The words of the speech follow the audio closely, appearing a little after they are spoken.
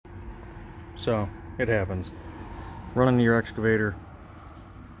So it happens. Running your excavator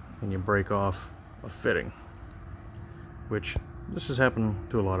and you break off a fitting, which this has happened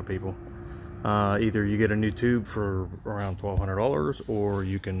to a lot of people. Either you get a new tube for around $1,200 or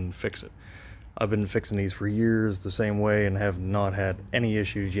you can fix it. I've been fixing these for years the same way and have not had any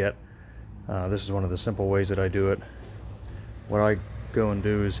issues yet. This is one of the simple ways that I do it. What I go and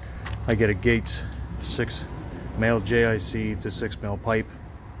do is I get a Gates 6 male JIC to 6 mil pipe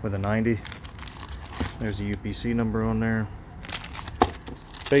with a 90. There's a UPC number on there.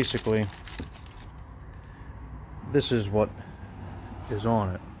 Basically, this is what is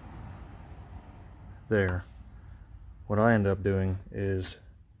on it there. What I end up doing is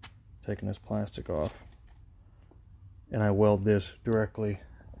taking this plastic off and I weld this directly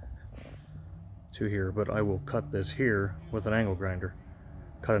to here, but I will cut this here with an angle grinder.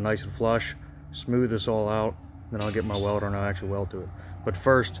 Cut it nice and flush, smooth this all out, then I'll get my welder and I'll actually weld to it. But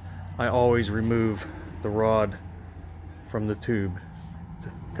first, I always remove the rod from the tube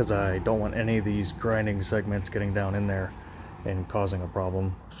because I don't want any of these grinding segments getting down in there and causing a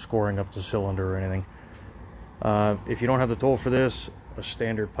problem, scoring up the cylinder or anything. If you don't have the tool for this, a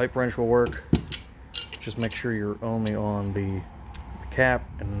standard pipe wrench will work. Just make sure you're only on the cap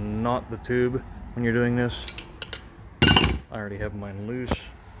and not the tube when you're doing this. I already have mine loose.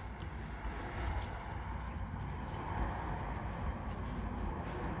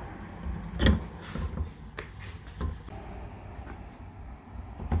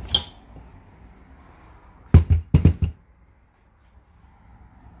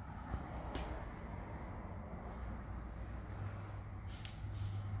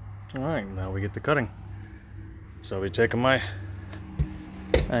 Alright, now we get to cutting. So I'll be taking my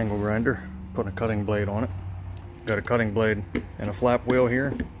angle grinder, putting a cutting blade on it. Got a cutting blade and a flap wheel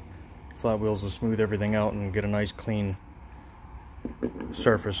here. Flap wheels will smooth everything out and get a nice clean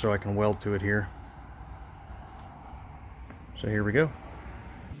surface so I can weld to it here. So here we go.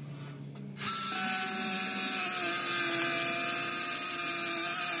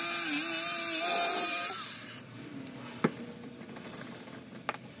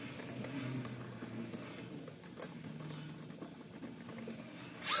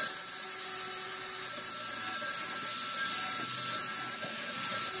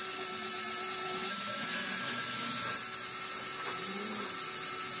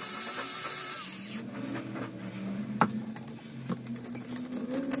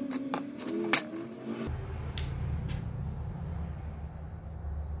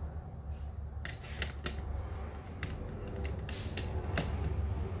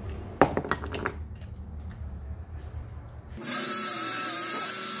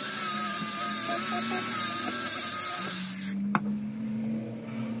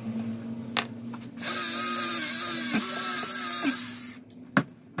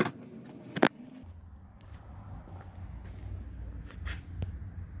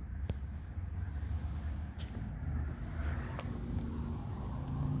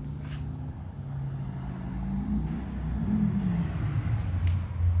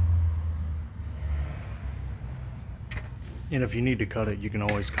 And if you need to cut it, you can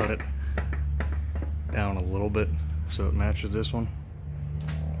always cut it down a little bit so it matches this one,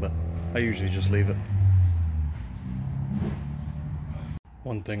 but I usually just leave it.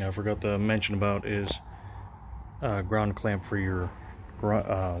 One thing I forgot to mention about is ground clamp for your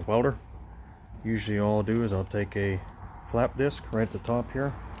welder. Usually all I'll do is I'll take a flap disc right at the top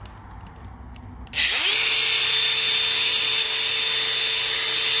here,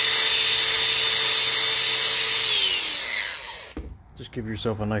 just give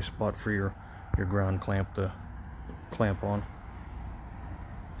yourself a nice spot for your ground clamp to clamp on.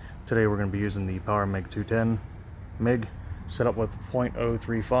 Today we're going to be using the Power MIG 210 MIG set up with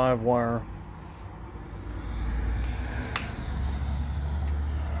 0.035 wire.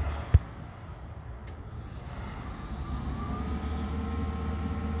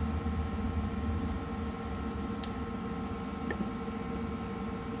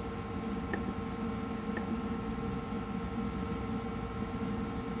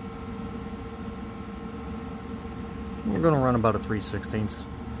 We're going to run about a 3/16,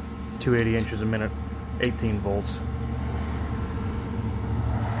 280 inches a minute, 18 volts.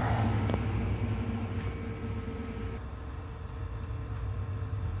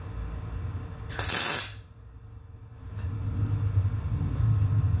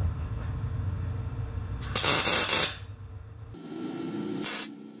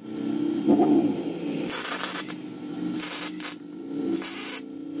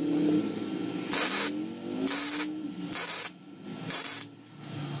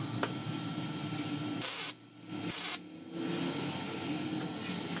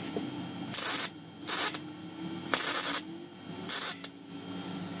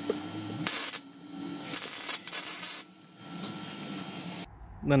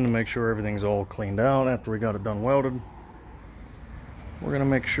 Then to make sure everything's all cleaned out after we got it done welded, we're gonna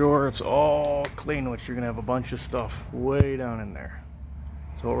make sure it's all clean, which you're gonna have a bunch of stuff way down in there.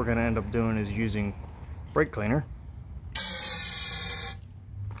 So what we're gonna end up doing is using brake cleaner.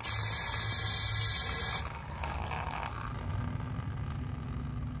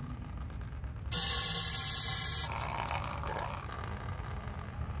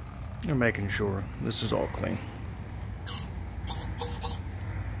 And making sure this is all clean.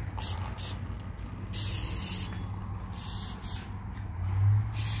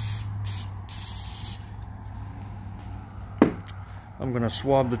 I'm going to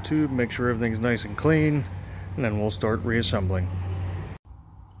swab the tube, make sure everything's nice and clean, and then we'll start reassembling.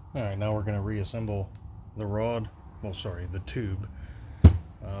 Alright, now we're going to reassemble the rod, well sorry, the tube. Put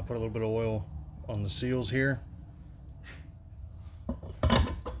a little bit of oil on the seals here.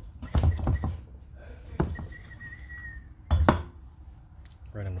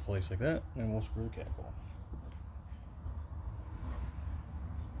 Right into place like that, and we'll screw the cap on.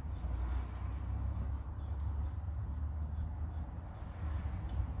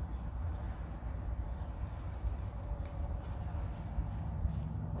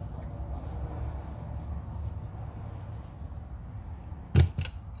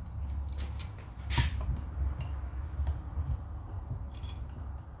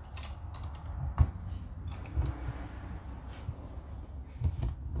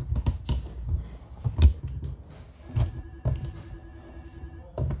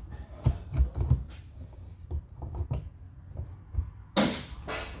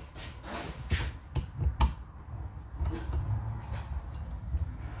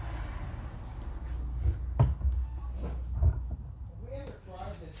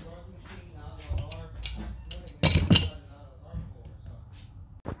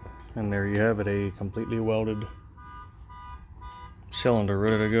 And there you have it, a completely welded cylinder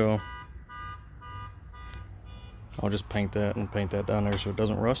ready to go. I'll just paint that and paint that down there so it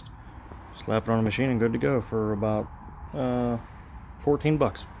doesn't rust. Slap it on a machine and good to go for about 14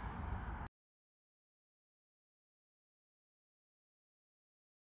 bucks.